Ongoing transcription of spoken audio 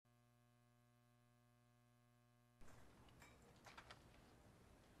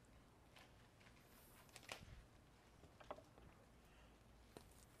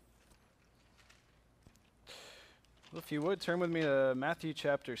Well, if you would, turn with me to Matthew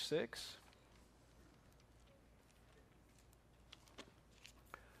chapter 6.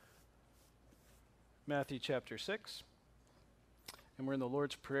 Matthew chapter 6. And we're in the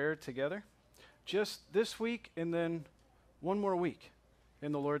Lord's Prayer together. Just this week and then one more week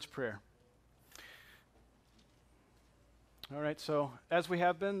in the Lord's Prayer. All right, so as we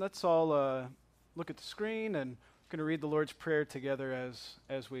have been, let's all look at the screen and we're going to read the Lord's Prayer together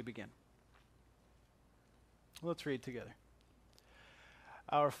as we begin. Let's read together.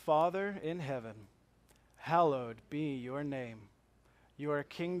 Our Father in heaven, hallowed be your name. Your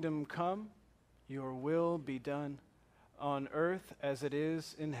kingdom come, your will be done, on earth as it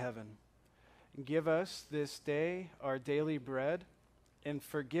is in heaven. Give us this day our daily bread, and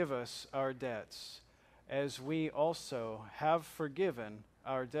forgive us our debts, as we also have forgiven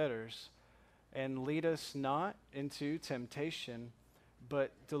our debtors. And lead us not into temptation, but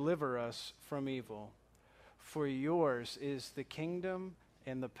deliver us from evil. For yours is the kingdom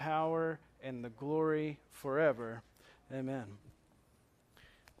and the power and the glory forever. Amen.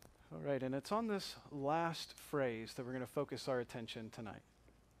 All right, and it's on this last phrase that we're going to focus our attention tonight.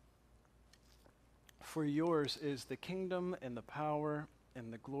 For yours is the kingdom and the power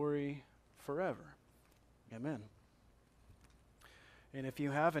and the glory forever. Amen. And if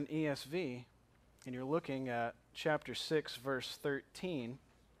you have an ESV and you're looking at chapter 6, verse 13,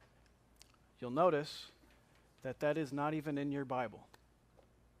 you'll notice that is not even in your Bible.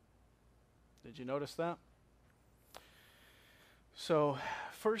 Did you notice that? So,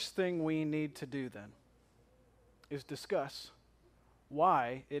 first thing we need to do then is discuss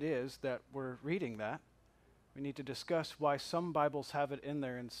why it is that we're reading that. We need to discuss why some Bibles have it in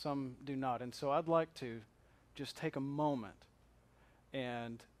there and some do not. And so I'd like to just take a moment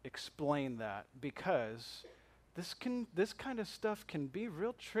and explain that, because this kind of stuff can be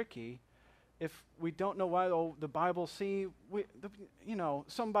real tricky if we don't know why the Bible, some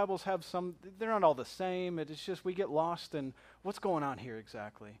Bibles have some, they're not all the same. It's just we get lost in what's going on here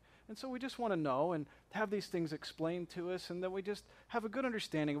exactly. And so we just want to know and have these things explained to us, and that we just have a good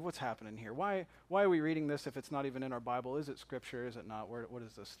understanding of what's happening here. Why are we reading this if it's not even in our Bible? Is it Scripture? Is it not? What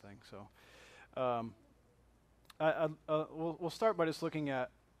is this thing? So we'll start by just looking at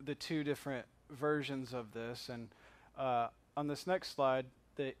the two different versions of this. And on this next slide,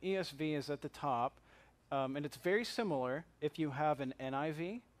 the ESV is at the top, and it's very similar if you have an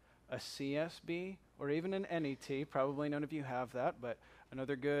NIV, a CSB, or even an NET. Probably none of you have that, but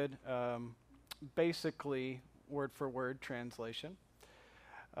another good, basically word-for-word translation.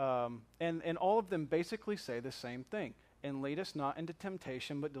 And all of them basically say the same thing. And lead us not into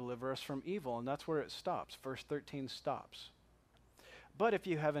temptation, but deliver us from evil. And that's where it stops. Verse 13 stops. But if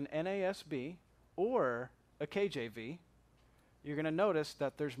you have an NASB or a KJV, you're going to notice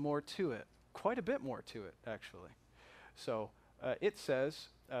that there's more to it. Quite a bit more to it, actually. So it says,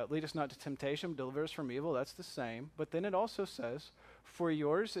 lead us not to temptation, but deliver us from evil. That's the same. But then it also says, for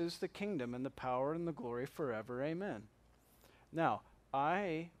yours is the kingdom and the power and the glory forever. Amen. Now,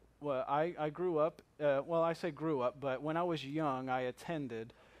 I grew up, I say grew up, but when I was young, I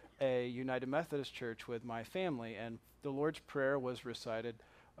attended a United Methodist church with my family, and the Lord's Prayer was recited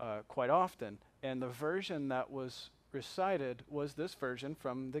quite often. And the version that was recited was this version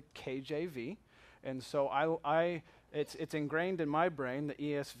from the KJV. And so it's ingrained in my brain, the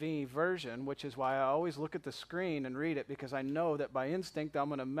ESV version, which is why I always look at the screen and read it, because I know that by instinct I'm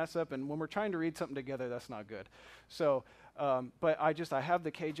going to mess up, and when we're trying to read something together, that's not good. So, but I have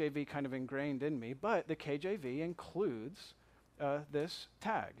the KJV kind of ingrained in me, but the KJV includes this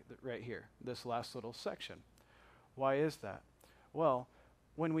tag right here, this last little section. Why is that? Well,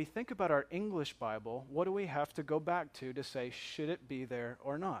 when we think about our English Bible, what do we have to go back to say, should it be there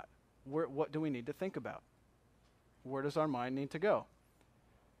or not? What do we need to think about? Where does our mind need to go?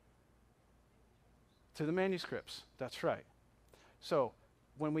 To the manuscripts. That's right. So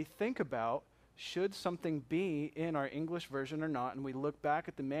when we think about should something be in our English version or not, and we look back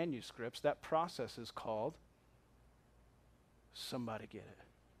at the manuscripts, that process is called, somebody get it,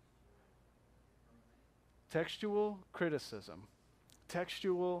 textual criticism.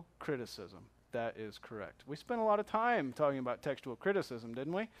 Textual criticism. That is correct. We spent a lot of time talking about textual criticism,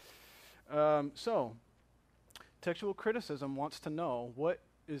 didn't we? So, textual criticism wants to know what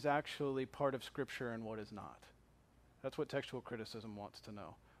is actually part of Scripture and what is not. That's what textual criticism wants to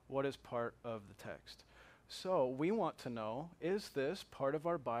know. What is part of the text? So, we want to know, is this part of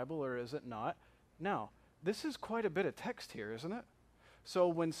our Bible or is it not? Now, this is quite a bit of text here, isn't it? So,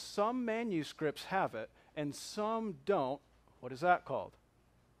 when some manuscripts have it and some don't, what is that called?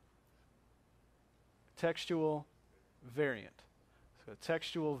 Textual variant. So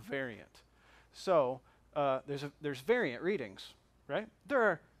textual variant. So there's variant readings, right?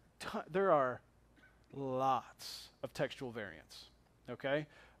 There are lots of textual variants, okay?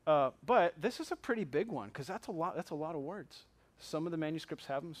 But this is a pretty big one because that's a lot. That's a lot of words. Some of the manuscripts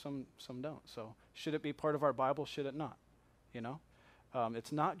have them, some don't. So should it be part of our Bible? Should it not? You know,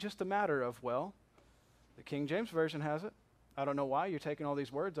 it's not just a matter of, well, the King James Version has it. I don't know why you're taking all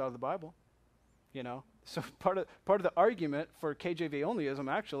these words out of the Bible. You know, so part of the argument for KJV onlyism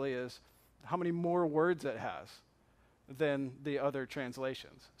actually is how many more words it has than the other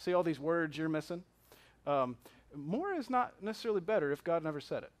translations. See all these words you're missing? More is not necessarily better if God never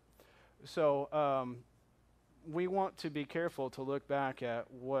said it. So we want to be careful to look back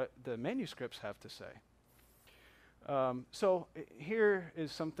at what the manuscripts have to say. So here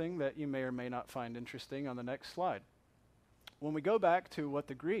is something that you may or may not find interesting on the next slide. When we go back to what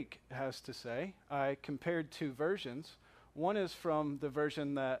the Greek has to say, I compared two versions. One is from the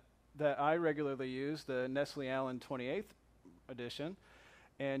version that I regularly use, the Nestle Allen 28th edition,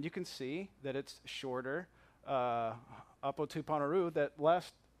 and you can see that it's shorter. Apo tu panaru, that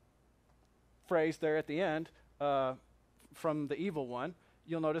last phrase there at the end from the evil one,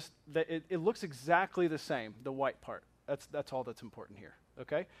 you'll notice that it looks exactly the same, the white part. That's all that's important here,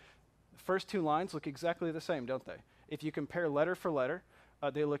 okay? The first two lines look exactly the same, don't they? If you compare letter for letter,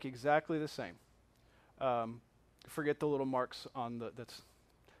 they look exactly the same. Forget the little marks on that's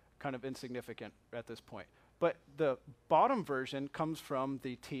kind of insignificant at this point. But the bottom version comes from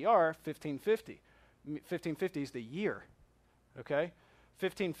the TR 1550. 1550 is the year, okay?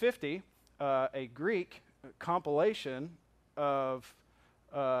 1550, a Greek compilation of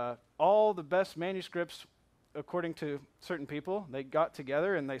all the best manuscripts according to certain people. They got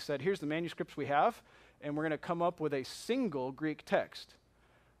together and they said, here's the manuscripts we have, and we're going to come up with a single Greek text.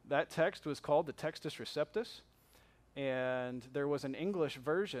 That text was called the Textus Receptus, and there was an English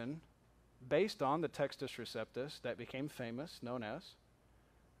version based on the Textus Receptus that became famous, known as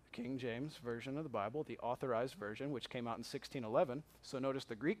the King James Version of the Bible, the Authorized Version, which came out in 1611. So notice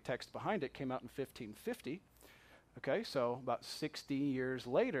the Greek text behind it came out in 1550. Okay, so about 60 years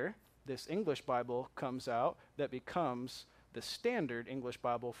later, this English Bible comes out that becomes the standard English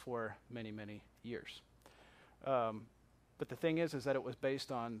Bible for many, many years. But the thing is that it was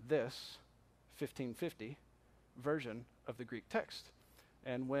based on this 1550 version of the Greek text.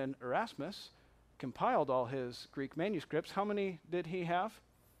 And when Erasmus compiled all his Greek manuscripts, how many did he have?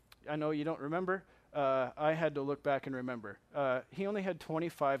 I know you don't remember. I had to look back and remember. He only had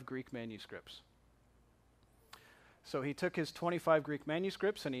 25 Greek manuscripts. So he took his 25 Greek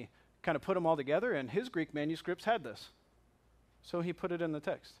manuscripts and he kind of put them all together, and his Greek manuscripts had this. So he put it in the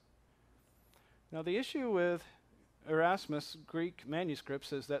text. Now the issue with Erasmus' Greek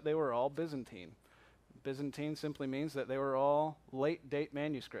manuscripts is that they were all Byzantine. Byzantine simply means that they were all late date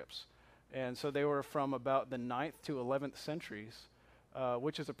manuscripts. And so they were from about the 9th to 11th centuries,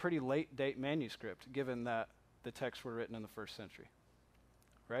 which is a pretty late date manuscript given that the texts were written in the 1st century,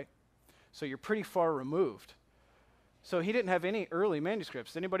 right? So you're pretty far removed. So he didn't have any early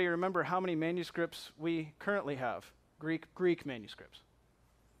manuscripts. Anybody remember how many manuscripts we currently have? Greek manuscripts.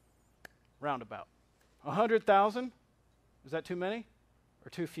 Roundabout. 100,000? Is that too many or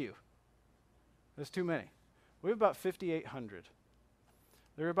too few? That's too many. We have about 5,800.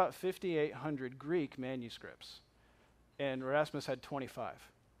 There are about 5,800 Greek manuscripts, and Erasmus had 25.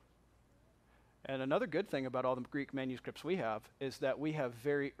 And another good thing about all the Greek manuscripts we have is that we have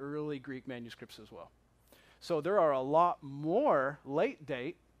very early Greek manuscripts as well. So there are a lot more late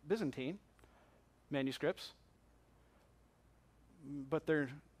date Byzantine manuscripts, but they're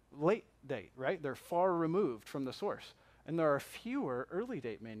late date, right? They're far removed from the source. And there are fewer early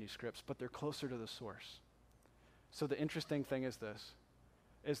date manuscripts, but they're closer to the source. So the interesting thing is this,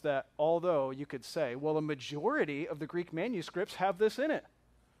 is that although you could say, well, a majority of the Greek manuscripts have this in it.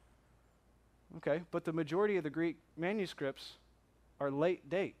 Okay, but the majority of the Greek manuscripts are late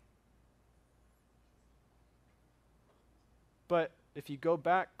date. But if you go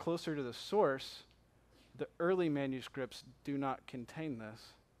back closer to the source, the early manuscripts do not contain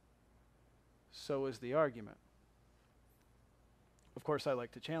this. So is the argument. Of course, I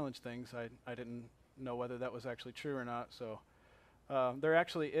like to challenge things. I didn't know whether that was actually true or not. So there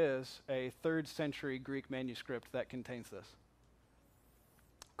actually is a 3rd century Greek manuscript that contains this,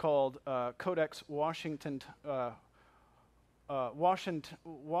 called Codex Washingtoni.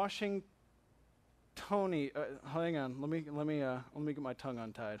 Hang on, let me get my tongue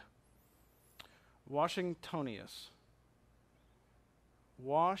untied. Washingtonius.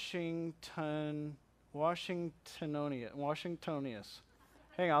 Washingtonius.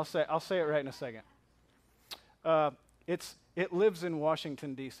 Hang on, I'll say it right in a second. It lives in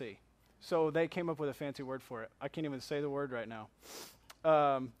Washington, D.C. So they came up with a fancy word for it. I can't even say the word right now.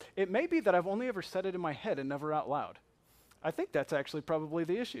 It may be that I've only ever said it in my head and never out loud. I think that's actually probably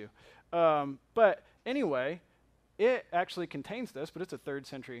the issue. But anyway, it actually contains this, but it's a 3rd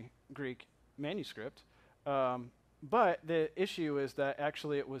century Greek manuscript. But the issue is that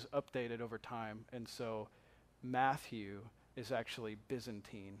actually it was updated over time, and so Matthew is actually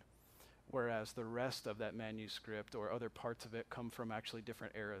Byzantine, whereas the rest of that manuscript or other parts of it come from actually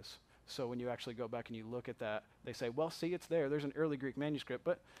different eras. So when you actually go back and you look at that, they say, well, see, it's there. There's an early Greek manuscript,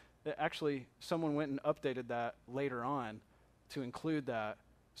 but actually someone went and updated that later on to include that.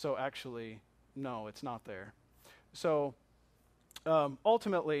 So actually, no, it's not there. So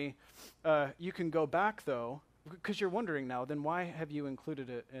ultimately, you can go back, though, because you're wondering now, then why have you included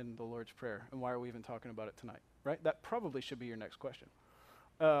it in the Lord's Prayer? And why are we even talking about it tonight, right? That probably should be your next question.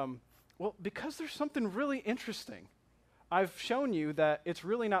 Well, because there's something really interesting. I've shown you that it's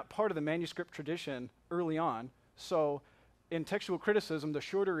really not part of the manuscript tradition early on. So in textual criticism, the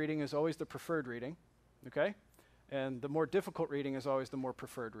shorter reading is always the preferred reading, okay? And the more difficult reading is always the more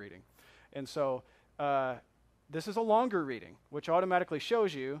preferred reading. And so this is a longer reading, which automatically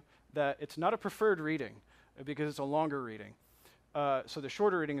shows you that it's not a preferred reading because it's a longer reading. So the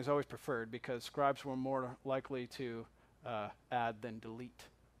shorter reading is always preferred because scribes were more likely to add than delete,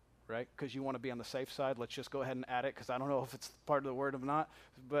 right? Because you want to be on the safe side. Let's just go ahead and add it because I don't know if it's part of the word or not.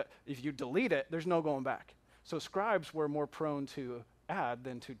 But if you delete it, there's no going back. So scribes were more prone to add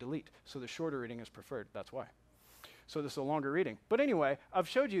than to delete. So the shorter reading is preferred. That's why. So this is a longer reading. But anyway, I've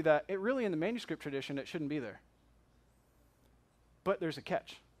showed you that it really in the manuscript tradition, it shouldn't be there. But there's a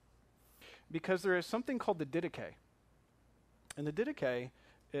catch. Because there is something called the Didache. And the Didache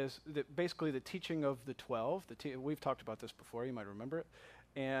is basically the teaching of the 12. We've talked about this before. You might remember it.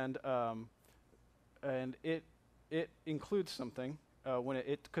 And it includes something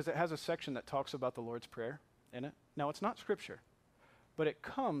because it has a section that talks about the Lord's Prayer in it. Now, it's not scripture, but it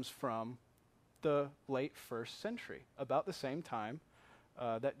comes from the late 1st century, about the same time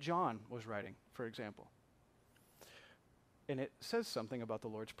that John was writing, for example. And it says something about the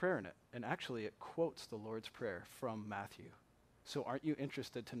Lord's Prayer in it. And actually, it quotes the Lord's Prayer from Matthew. So aren't you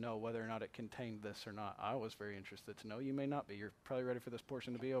interested to know whether or not it contained this or not? I was very interested to know. You may not be. You're probably ready for this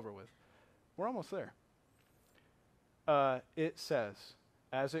portion to be over with. We're almost there. It says,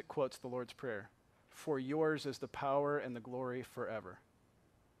 as it quotes the Lord's Prayer, "For yours is the power and the glory forever."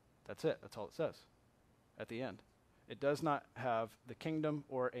 That's it. That's all it says at the end. It does not have the kingdom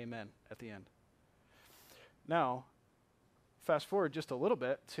or amen at the end. Now, fast forward just a little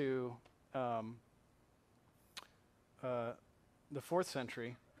bit to the 4th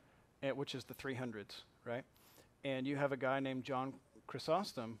century, which is the 300s, right? And you have a guy named John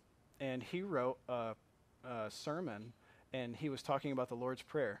Chrysostom, and he wrote a sermon, and he was talking about the Lord's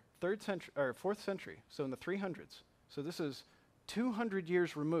Prayer, 4th century, so in the 300s. So this is 200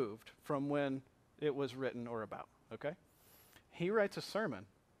 years removed from when it was written or about, okay? He writes a sermon,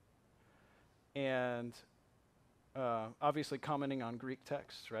 and obviously commenting on Greek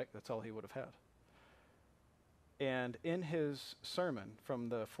texts, right? That's all he would have had. And in his sermon from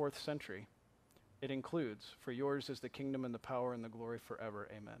the 4th century, it includes, "For yours is the kingdom and the power and the glory forever.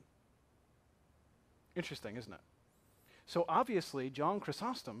 Amen." Interesting, isn't it? So obviously, John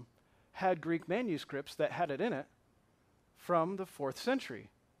Chrysostom had Greek manuscripts that had it in it from the 4th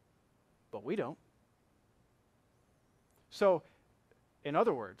century, but we don't. So, in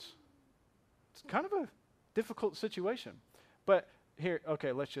other words, it's kind of a difficult situation. But here,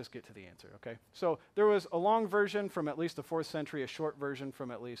 okay, let's just get to the answer, okay? So there was a long version from at least the 4th century, a short version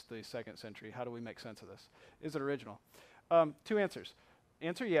from at least the 2nd century. How do we make sense of this? Is it original? 2 answers.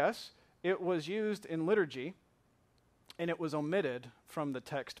 Answer, yes. It was used in liturgy, and it was omitted from the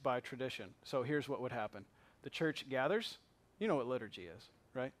text by tradition. So here's what would happen. The church gathers. You know what liturgy is,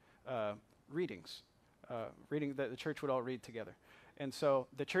 right? Readings. Reading that the church would all read together. And so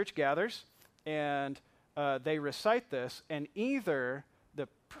the church gathers, and they recite this, and either the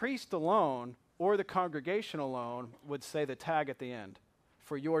priest alone or the congregation alone would say the tag at the end,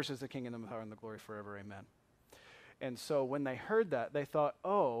 "For yours is the kingdom and the power and the glory forever, amen." And so when they heard that, they thought,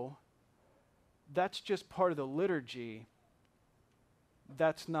 oh, that's just part of the liturgy.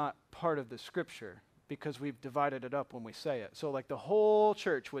 That's not part of the scripture because we've divided it up when we say it. So like the whole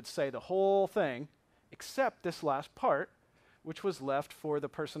church would say the whole thing except this last part, which was left for the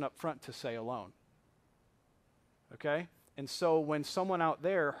person up front to say alone. Okay? And so when someone out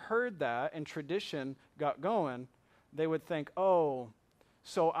there heard that and tradition got going, they would think, oh,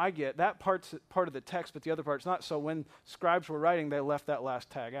 so I get that part's part of the text, but the other part's not. So when scribes were writing, they left that last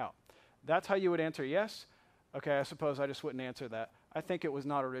tag out. That's how you would answer yes. Okay, I suppose I just wouldn't answer that. I think it was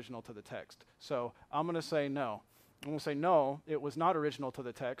not original to the text. So I'm going to say no. I'm going to say no, it was not original to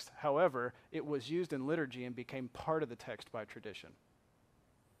the text. However, it was used in liturgy and became part of the text by tradition.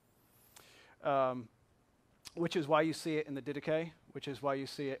 Which is why you see it in the Didache, which is why you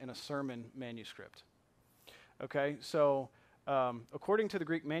see it in a sermon manuscript. Okay, so according to the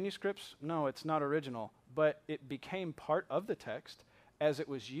Greek manuscripts, no, it's not original, but it became part of the text as it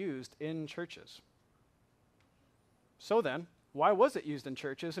was used in churches. So then, why was it used in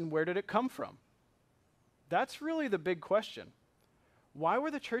churches and where did it come from? That's really the big question. Why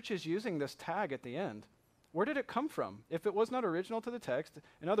were the churches using this tag at the end? Where did it come from? If it was not original to the text,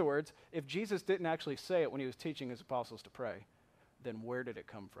 in other words, if Jesus didn't actually say it when he was teaching his apostles to pray, then where did it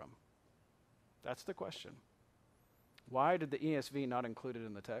come from? That's the question. Why did the ESV not include it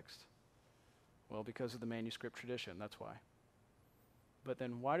in the text? Well, because of the manuscript tradition, that's why. But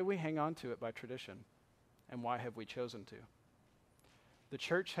then why do we hang on to it by tradition? And why have we chosen to? The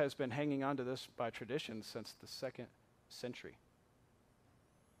church has been hanging on to this by tradition since the 2nd century.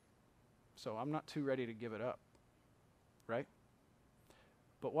 So I'm not too ready to give it up, right?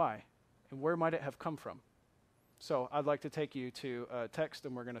 But why? And where might it have come from? So I'd like to take you to a text,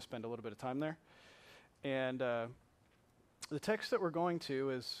 and we're going to spend a little bit of time there. And the text that we're going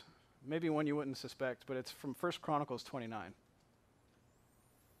to is maybe one you wouldn't suspect, but it's from 1 Chronicles 29.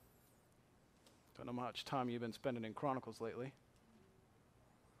 Don't know how much time you've been spending in Chronicles lately.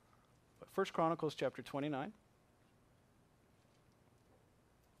 But 1 Chronicles chapter 29.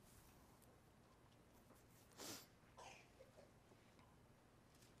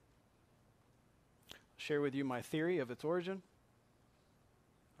 Share with you my theory of its origin.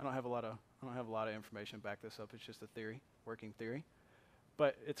 I don't have a lot of information to back this up. It's just a theory, working theory.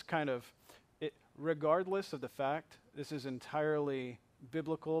 But it's kind of it, regardless of the fact, this is entirely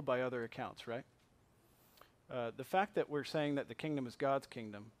biblical by other accounts, right? The fact that we're saying that the kingdom is God's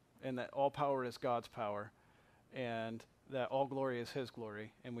kingdom and that all power is God's power and that all glory is his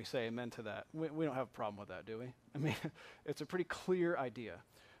glory, and we say amen to that. We don't have a problem with that, do we? I mean, it's a pretty clear idea.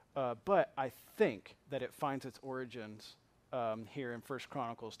 But I think that it finds its origins here in 1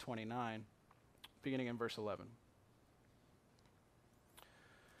 Chronicles 29, beginning in verse 11.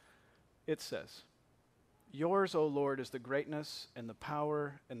 It says, "Yours, O Lord, is the greatness and the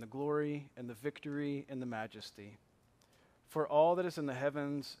power and the glory and the victory and the majesty. For all that is in the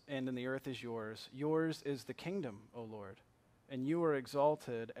heavens and in the earth is yours. Yours is the kingdom, O Lord, and you are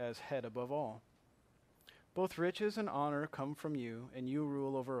exalted as head above all. Both riches and honor come from you, and you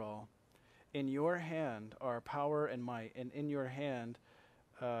rule over all. In your hand are power and might, and in your hand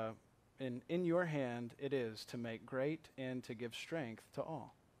it is to make great and to give strength to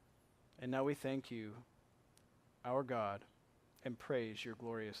all. And now we thank you, our God, and praise your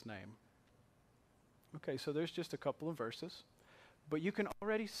glorious name." Okay, so there's just a couple of verses, but you can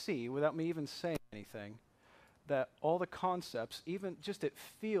already see, without me even saying anything, that all the concepts, even just it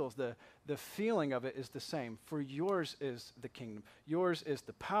feels, the feeling of it is the same. For yours is the kingdom. Yours is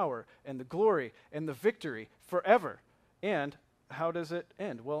the power and the glory and the victory forever. And how does it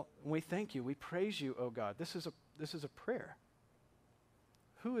end? Well, we thank you. We praise you, O God. This is a prayer.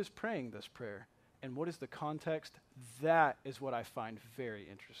 Who is praying this prayer? And what is the context? That is what I find very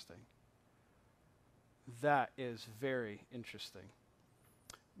interesting. That is very interesting.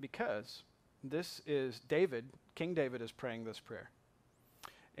 Because this is David, King David is praying this prayer.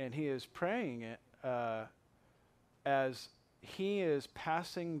 And he is praying it as he is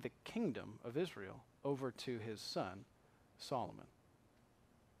passing the kingdom of Israel over to his son, Solomon.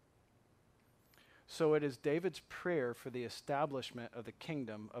 So it is David's prayer for the establishment of the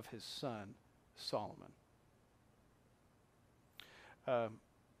kingdom of his son, Solomon.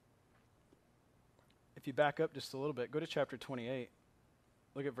 If you back up just a little bit, go to chapter 28.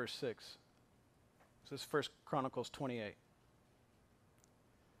 Look at verse 6. This is 1 Chronicles 28.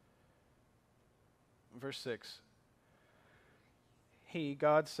 Verse 6.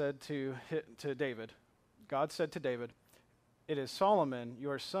 God said to David, "It is Solomon,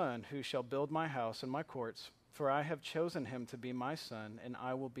 your son, who shall build my house and my courts, for I have chosen him to be my son, and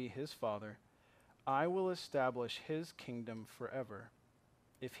I will be his father. I will establish his kingdom forever,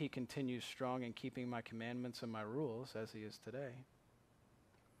 if he continues strong in keeping my commandments and my rules as he is today."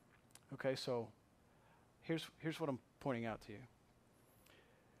 Okay, so here's what I'm pointing out to you,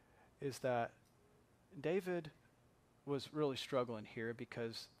 is that David was really struggling here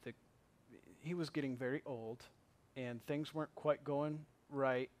because he was getting very old and things weren't quite going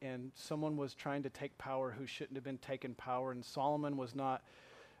right, and someone was trying to take power who shouldn't have been taking power, and Solomon was not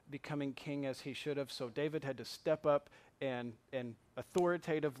becoming king as he should have. So David had to step up and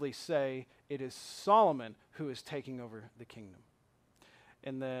authoritatively say, it is Solomon who is taking over the kingdom.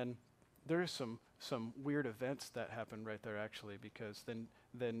 And then there's some weird events that happen right there, actually, because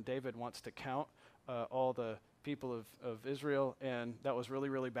then David wants to count all the people of Israel, and that was really,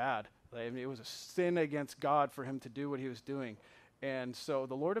 really bad. I mean, it was a sin against God for him to do what he was doing. And so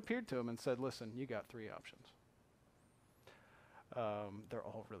the Lord appeared to him and said, listen, you got 3 options. They're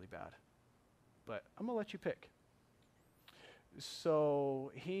all really bad, but I'm going to let you pick.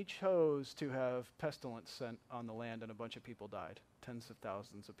 So he chose to have pestilence sent on the land, and a bunch of people died. Tens of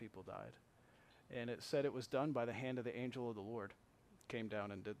thousands of people died. And it said it was done by the hand of the angel of the Lord. Came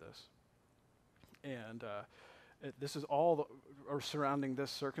down and did this. And this is all surrounding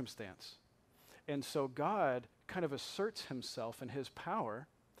this circumstance. And so God kind of asserts himself and his power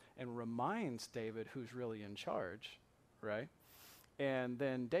and reminds David who's really in charge, right? And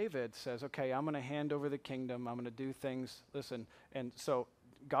then David says, okay, I'm going to hand over the kingdom. I'm going to do things. Listen. And so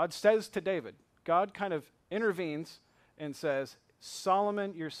God says to David, God kind of intervenes and says,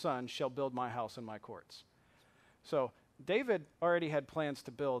 Solomon, your son, shall build my house and my courts. So David already had plans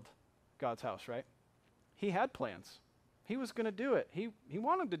to build God's house, right? He had plans. He was going to do it. He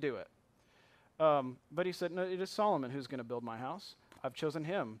wanted to do it. But he said, no, it is Solomon who's going to build my house. I've chosen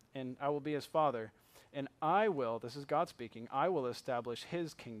him, and I will be his father. And I will, this is God speaking, I will establish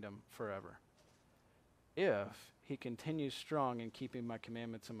his kingdom forever, if he continues strong in keeping my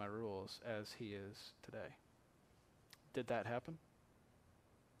commandments and my rules as he is today. Did that happen?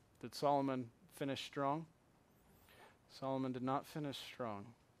 Did Solomon finish strong? Solomon did not finish strong.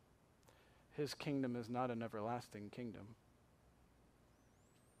 His kingdom is not an everlasting kingdom.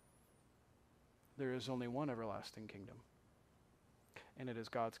 There is only one everlasting kingdom, and it is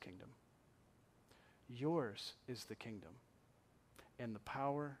God's kingdom. Yours is the kingdom, and the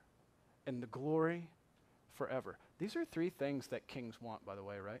power, and the glory forever. These are 3 things that kings want, by the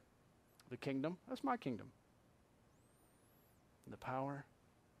way, right? The kingdom, that's my kingdom. And the power,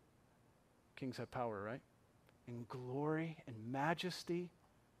 kings have power, right? And glory and majesty,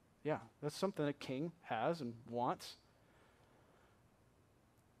 yeah, that's something a king has and wants.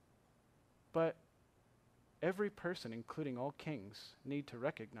 But every person, including all kings, need to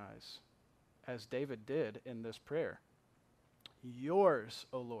recognize, as David did in this prayer, yours,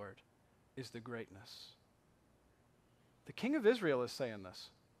 O Lord, is the greatness. The king of Israel is saying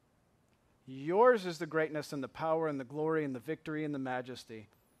this. Yours is the greatness and the power and the glory and the victory and the majesty.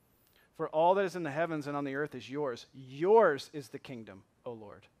 For all that is in the heavens and on the earth is yours. Yours is the kingdom, O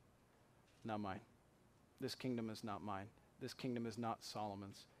Lord, not mine. This kingdom is not mine. This kingdom is not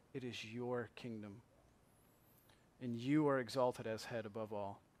Solomon's. It is your kingdom. And you are exalted as head above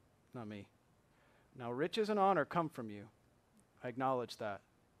all, not me. Now, riches and honor come from you. I acknowledge that.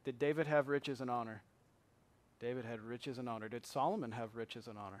 Did David have riches and honor? David had riches and honor. Did Solomon have riches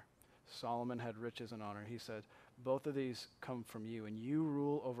and honor? Solomon had riches and honor. He said, both of these come from you, and you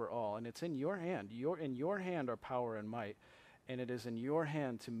rule over all. And it's in your hand. In your hand are power and might, and it is in your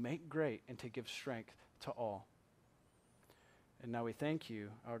hand to make great and to give strength to all. And now we thank you,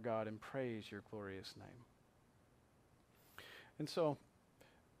 our God, and praise your glorious name. And so,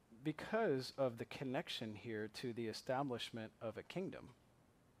 because of the connection here to the establishment of a kingdom,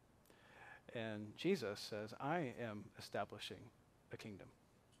 and Jesus says, I am establishing a kingdom.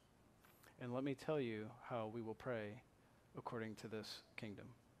 And let me tell you how we will pray according to this kingdom.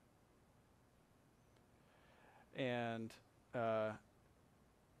 And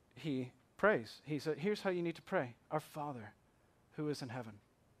he prays. He said, here's how you need to pray. Our Father, who is in heaven,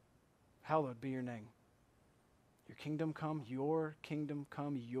 hallowed be your name. Your kingdom come, your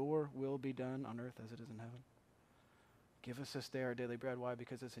will be done on earth as it is in heaven. Give us this day our daily bread. Why?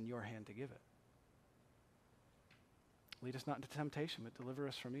 Because it's in your hand to give it. Lead us not into temptation, but deliver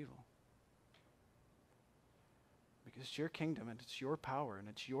us from evil. Because it's your kingdom, and it's your power, and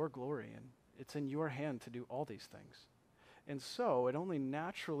it's your glory, and it's in your hand to do all these things. And so it only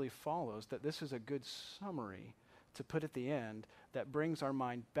naturally follows that this is a good summary to put at the end that brings our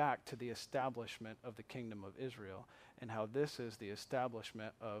mind back to the establishment of the kingdom of Israel and how this is the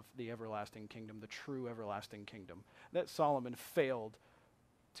establishment of the everlasting kingdom, the true everlasting kingdom that Solomon failed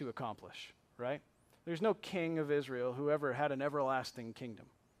to accomplish, right? There's no king of Israel who ever had an everlasting kingdom,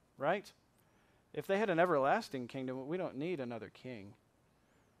 right? If they had an everlasting kingdom, we don't need another king.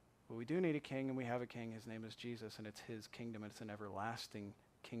 But we do need a king, and we have a king. His name is Jesus, and it's his kingdom, and it's an everlasting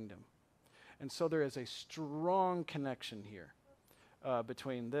kingdom. And so there is a strong connection here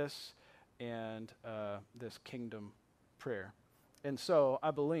between this and this kingdom prayer. And so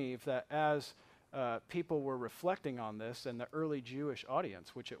I believe that as people were reflecting on this, and the early Jewish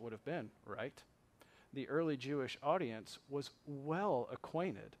audience, which it would have been, right? The early Jewish audience was well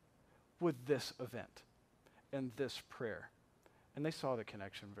acquainted with this event and this prayer. And they saw the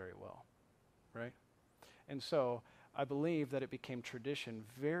connection very well, right? And so I believe that it became tradition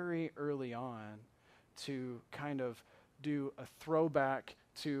very early on to kind of do a throwback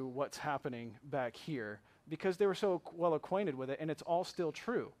to what's happening back here because they were so well acquainted with it, and it's all still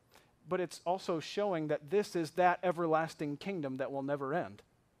true. But it's also showing that this is that everlasting kingdom that will never end,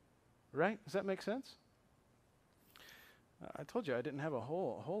 right? Does that make sense? I told you I didn't have a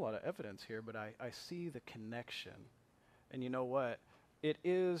whole lot of evidence here, but I see the connection. And you know what? It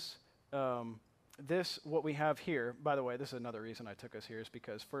is this, what we have here, by the way, this is another reason I took us here, is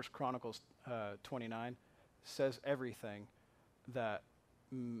because 1 Chronicles 29 says everything that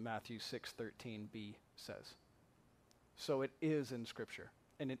Matthew 6:13b says. So it is in Scripture,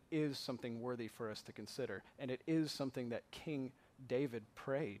 and it is something worthy for us to consider, and it is something that King David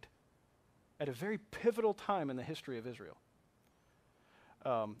prayed at a very pivotal time in the history of Israel,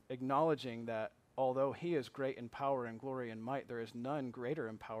 acknowledging that although he is great in power and glory and might, there is none greater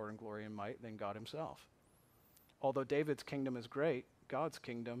in power and glory and might than God himself. Although David's kingdom is great, God's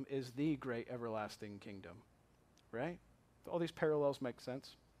kingdom is the great everlasting kingdom, right? All these parallels make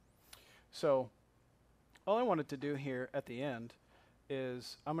sense. So all I wanted to do here at the end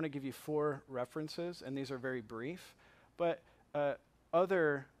is I'm going to give you 4 references, and these are very brief, but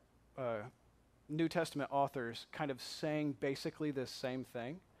other New Testament authors kind of saying basically the same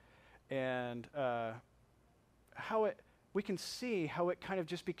thing, and we can see how it kind of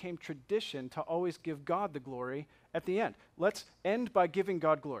just became tradition to always give God the glory at the end. Let's end by giving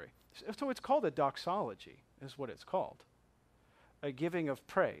God glory. So it's called a doxology, is what it's called, a giving of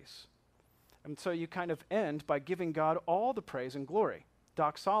praise. And so you kind of end by giving God all the praise and glory.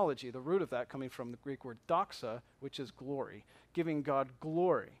 Doxology, the root of that coming from the Greek word doxa, which is glory, giving God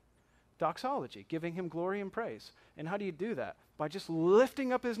glory. Doxology, giving him glory and praise. And how do you do that? By just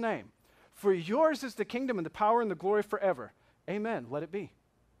lifting up his name. For yours is the kingdom and the power and the glory forever. Amen. Let it be.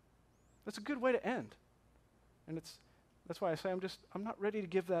 That's a good way to end. And that's why I say I'm not ready to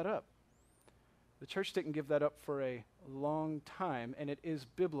give that up. The church didn't give that up for a long time, and it is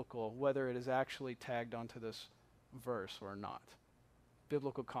biblical whether it is actually tagged onto this verse or not.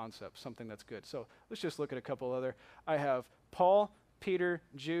 Biblical concept, something that's good. So let's just look at a couple other. I have Paul, Peter,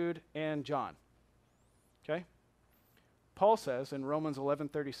 Jude, and John. Okay? Paul says in Romans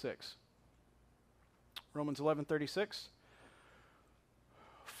 11:36, Romans 11:36,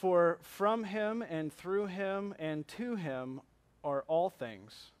 for from him and through him and to him are all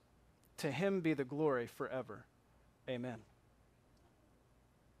things. To him be the glory forever. Amen.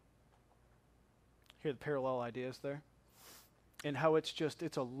 Hear the parallel ideas there? And how it's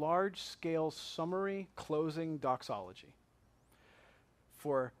a large-scale summary closing doxology.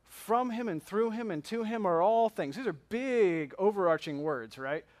 For from him and through him and to him are all things. These are big overarching words,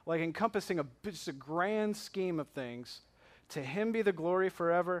 right? Like encompassing just a grand scheme of things. To him be the glory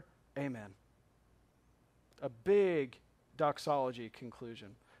forever. Amen. A big doxology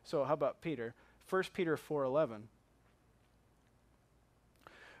conclusion. So how about Peter? 1 Peter 4:11.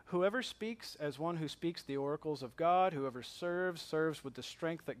 Whoever speaks as one who speaks the oracles of God, whoever serves with the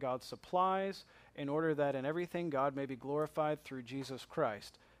strength that God supplies, in order that in everything God may be glorified through Jesus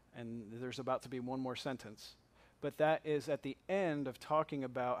Christ. And there's about to be one more sentence. But that is at the end of talking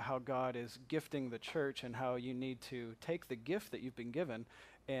about how God is gifting the church and how you need to take the gift that you've been given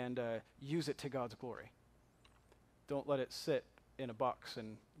and use it to God's glory. Don't let it sit in a box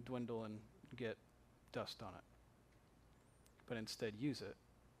and dwindle and get dust on it. But instead use it.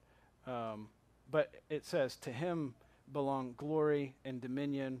 But it says, to him belong glory and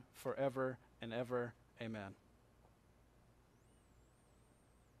dominion forever and ever. Amen.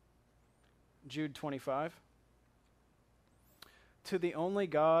 Jude 25. To the only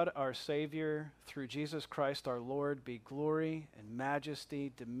God, our Savior, through Jesus Christ our Lord, be glory and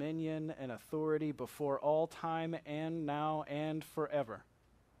majesty, dominion and authority before all time and now and forever.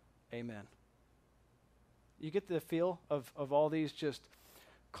 Amen. You get the feel of all these just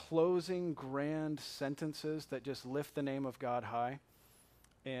closing grand sentences that just lift the name of God high.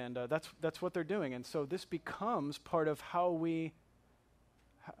 And that's what they're doing. And so this becomes part of how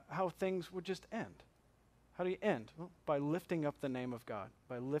things would just end. How do you end? Well, by lifting up the name of God,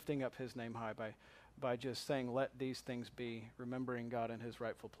 by lifting up his name high, by just saying, let these things be, remembering God in his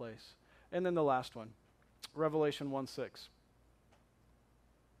rightful place. And then the last one, Revelation 1:6.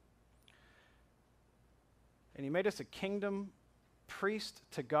 And he made us a kingdom, priest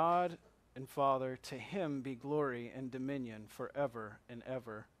to God and Father. To him be glory and dominion forever and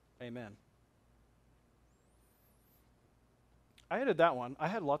ever. Amen. I added that one. I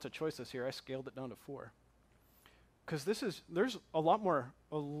had lots of choices here. I scaled it down to 4. Because there's a lot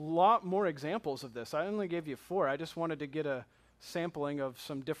more examples of this. I only gave you 4. I just wanted to get sampling of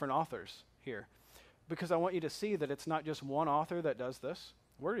some different authors here, because I want you to see that it's not just one author that does this.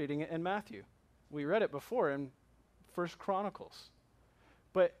 We're reading it in Matthew. We read it before in First Chronicles.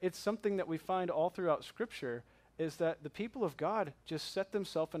 But it's something that we find all throughout Scripture, is that the people of God just set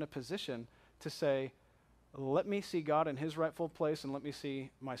themselves in a position to say, let me see God in his rightful place, and let me see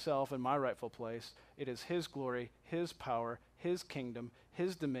myself in my rightful place. It is his glory, his power, his kingdom,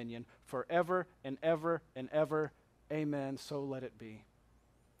 his dominion, forever and ever and ever. Amen. So let it be.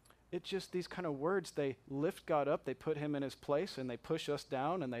 It's just these kind of words, they lift God up, they put him in his place, and they push us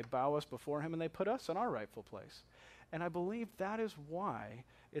down, and they bow us before him, and they put us in our rightful place. And I believe that is why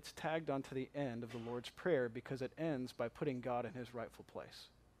it's tagged onto the end of the Lord's Prayer, because it ends by putting God in his rightful place.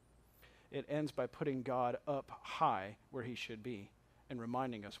 It ends by putting God up high where he should be and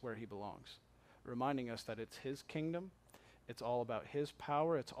reminding us where he belongs, reminding us that it's his kingdom, it's all about his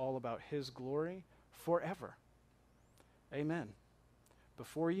power, it's all about his glory forever. Amen.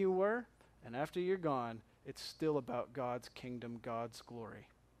 Before you were and after you're gone, it's still about God's kingdom, God's glory,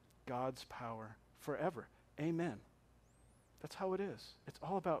 God's power forever. Amen. That's how it is. It's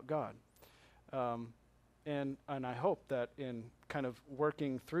all about God. And I hope that in kind of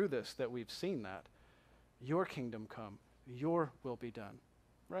working through this, that we've seen that. Your kingdom come, your will be done,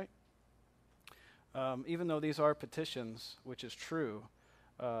 right? Even though these are petitions, which is true,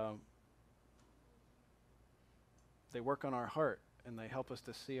 they work on our heart, and they help us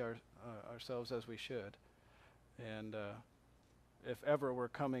to see ourselves as we should. And if ever we're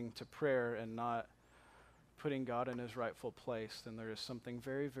coming to prayer and not putting God in his rightful place, then there is something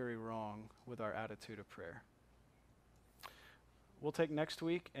very, very wrong with our attitude of prayer. We'll take next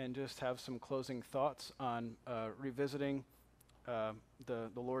week and just have some closing thoughts on revisiting the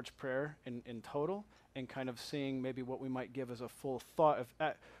Lord's Prayer in total, and kind of seeing maybe what we might give as a full thought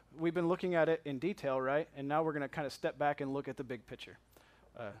of. We've been looking at it in detail, right? And now we're going to kind of step back and look at the big picture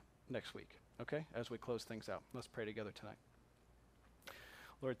next week, okay, as we close things out. Let's pray together tonight.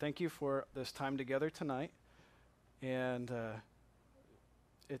 Lord, thank you for this time together tonight. And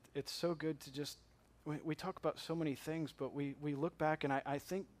it's so good to just, we talk about so many things, but we look back, and I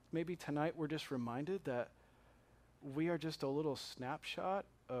think maybe tonight we're just reminded that we are just a little snapshot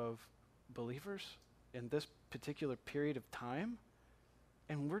of believers in this particular period of time,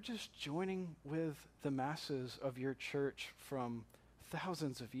 and we're just joining with the masses of your church from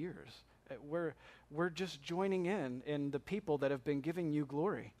thousands of years. We're just joining in the people that have been giving you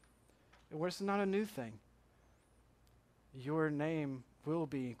glory. And it's not a new thing. Your name will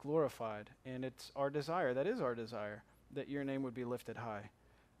be glorified, and it's our desire, that is our desire, that your name would be lifted high,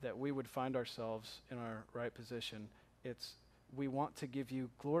 that we would find ourselves in our right position. We want to give you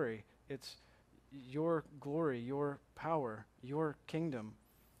glory. It's your glory, your power, your kingdom.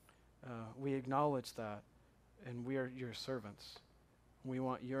 We acknowledge that, and we are your servants. We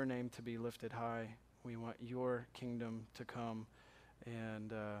want your name to be lifted high. We want your kingdom to come,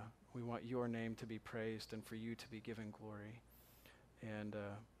 and we want your name to be praised and for you to be given glory. And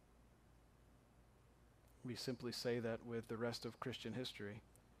we simply say that with the rest of Christian history,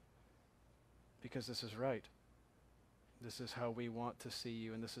 because this is right. This is how we want to see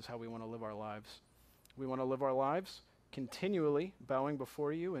you, and this is how we want to live our lives. We want to live our lives continually bowing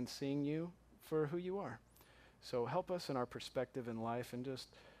before you and seeing you for who you are. So help us in our perspective in life, and just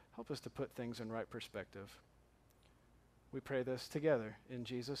help us to put things in right perspective. We pray this together in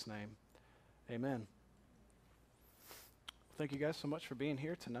Jesus' name. Amen. Thank you guys so much for being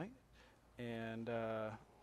here tonight. And